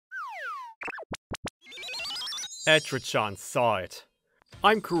Etra-chan saw it.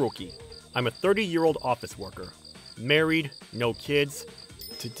 I'm Kuroki. I'm a 30-year-old office worker. Married, no kids.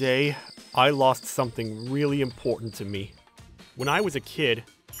 Today, I lost something really important to me. When I was a kid,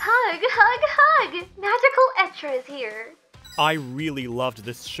 Hug! Magical Etra is here. I really loved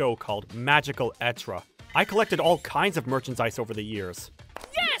this show called Magical Etra. I collected all kinds of merchandise over the years.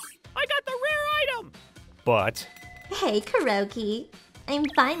 Yes! I got the rare item! But... Hey, Kuroki. I'm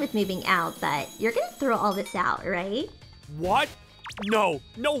fine with moving out, but you're gonna throw all this out, right? What? No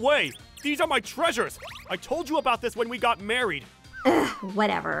way! These are my treasures! I told you about this when we got married. Ugh,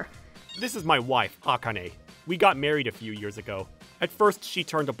 whatever. This is my wife, Akane. We got married a few years ago. At first, she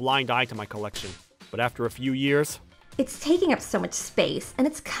turned a blind eye to my collection. But after a few years... It's taking up so much space, and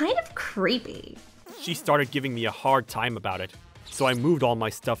it's kind of creepy. She started giving me a hard time about it. So I moved all my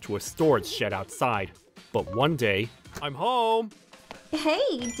stuff to a storage shed outside. But one day, I'm home!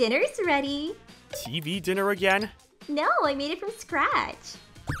 Hey, dinner's ready. TV dinner again? No, I made it from scratch.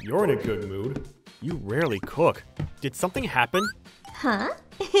 You're in a good mood. You rarely cook. Did something happen? Huh?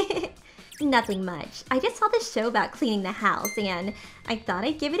 Nothing much. I just saw this show about cleaning the house, and I thought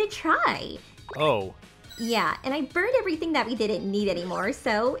I'd give it a try. Oh. Yeah, and I burned everything that we didn't need anymore,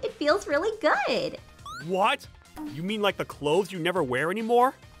 so it feels really good. What? You mean like the clothes you never wear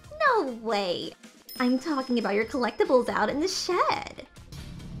anymore? No way. I'm talking about your collectibles out in the shed.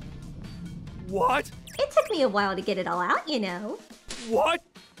 What? It took me a while to get it all out, you know. What?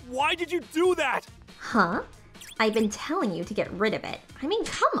 Why did you do that? Huh? I've been telling you to get rid of it. I mean,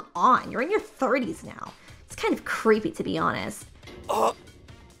 come on, you're in your 30s now. It's kind of creepy, to be honest.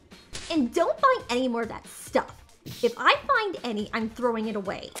 And don't buy any more of that stuff. If I find any, I'm throwing it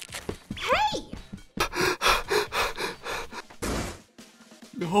away. Hey!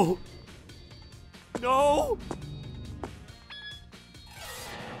 No. No!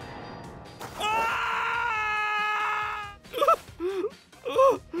 Ah!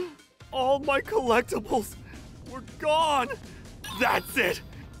 All my collectibles were gone! That's it!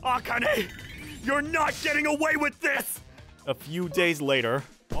 Akane! You're not getting away with this! A few days later.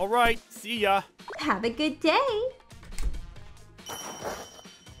 Alright, see ya! Have a good day!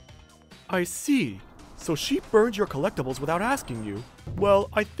 I see. So she burned your collectibles without asking you. Well,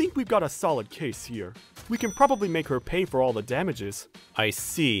 I think we've got a solid case here. We can probably make her pay for all the damages. I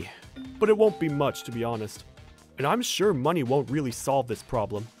see. But it won't be much, to be honest. And I'm sure money won't really solve this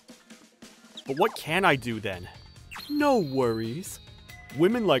problem. But what can I do then? No worries.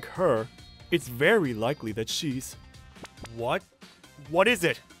 Women like her, it's very likely that she's... What? What is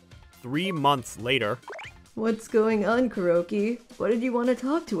it? 3 months later. What's going on, Kuroki? What did you want to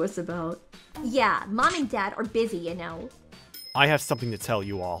talk to us about? Yeah, Mom and Dad are busy, you know. I have something to tell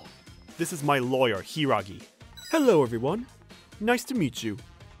you all. This is my lawyer, Hiragi. Hello, everyone. Nice to meet you.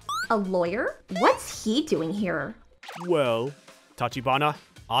 A lawyer? What's he doing here? Well, Tachibana,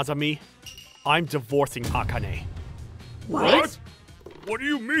 Azami, I'm divorcing Akane. What? What do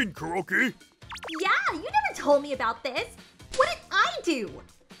you mean, Kuroki? Yeah, you never told me about this. What did I do?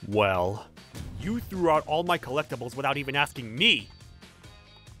 Well, you threw out all my collectibles without even asking me.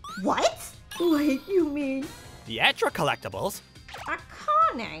 What? Wait, you mean... The Etra collectibles?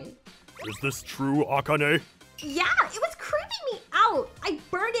 Akane. Is this true, Akane? Yeah, it was creeping me out. I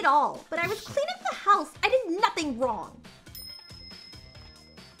burned it all, but I was cleaning the house. I did nothing wrong.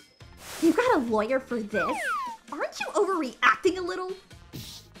 You got a lawyer for this? Aren't you overreacting a little?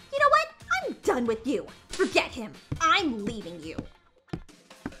 You know what? I'm done with you. Forget him. I'm leaving you.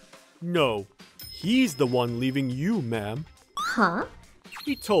 No, he's the one leaving you, ma'am. Huh?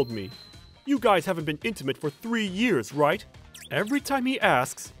 He told me. You guys haven't been intimate for 3 years, right? Every time he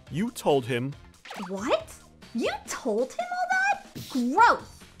asks, you told him... What? You told him all that?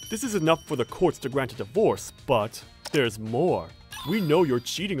 Gross! This is enough for the courts to grant a divorce, but there's more. We know you're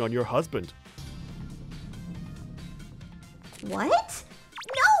cheating on your husband. What?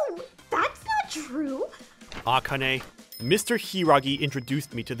 No! That's not true! Akane, Mr. Hiragi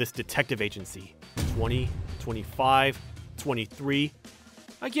introduced me to this detective agency. 20, 25, 23.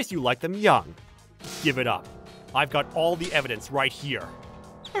 I guess you like them young. Give it up. I've got all the evidence right here.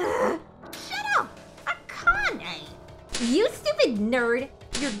 Shut up! Akane! You stupid nerd!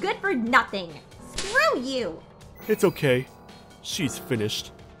 You're good for nothing! Screw you! It's okay. She's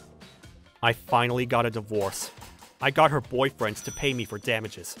finished. I finally got a divorce. I got her boyfriends to pay me for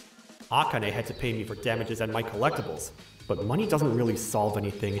damages. Akane had to pay me for damages and my collectibles, but money doesn't really solve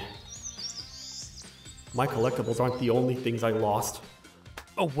anything. My collectibles aren't the only things I lost.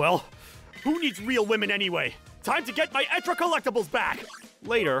 Oh well, who needs real women anyway? Time to get my Etra collectibles back!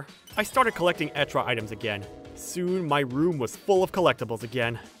 Later, I started collecting Etra items again. Soon, my room was full of collectibles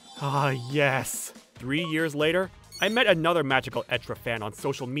again. Ah, yes. 3 years later, I met another magical Etra fan on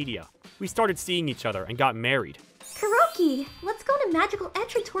social media. We started seeing each other and got married. Kuroki, let's go to Magical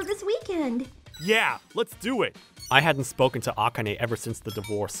Etra Tour this weekend. Yeah, let's do it! I hadn't spoken to Akane ever since the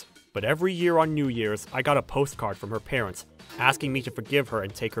divorce, but every year on New Year's, I got a postcard from her parents, asking me to forgive her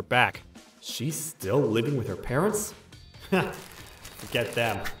and take her back. She's still living with her parents? Forget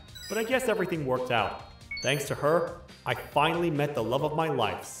them. But I guess everything worked out. Thanks to her, I finally met the love of my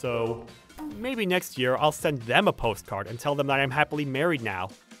life, so maybe next year I'll send them a postcard and tell them that I'm happily married now.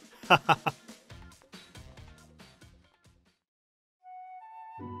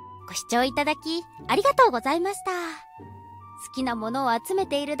 ご視聴いただきありがとうございました。好きなものを集め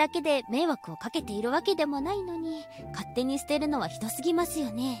ているだけで迷惑をかけているわけでもないのに、勝手に捨てるのはひどすぎます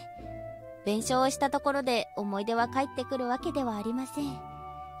よね。弁償をしたところで思い出は返ってくるわけではありません。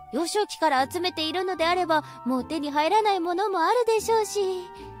幼少期から集めているのであれば、もう手に入らないものもあるでしょうし、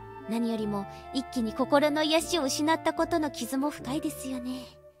何よりも一気に心の癒しを失ったことの傷も深いですよね。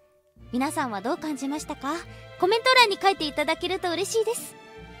皆さんはどう感じましたか？コメント欄に書いていただけると嬉しいです。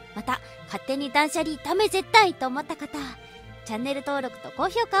また、勝手に断捨離ダメ絶対と思った方、チャンネル登録と高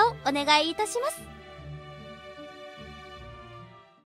評価をお願いいたします。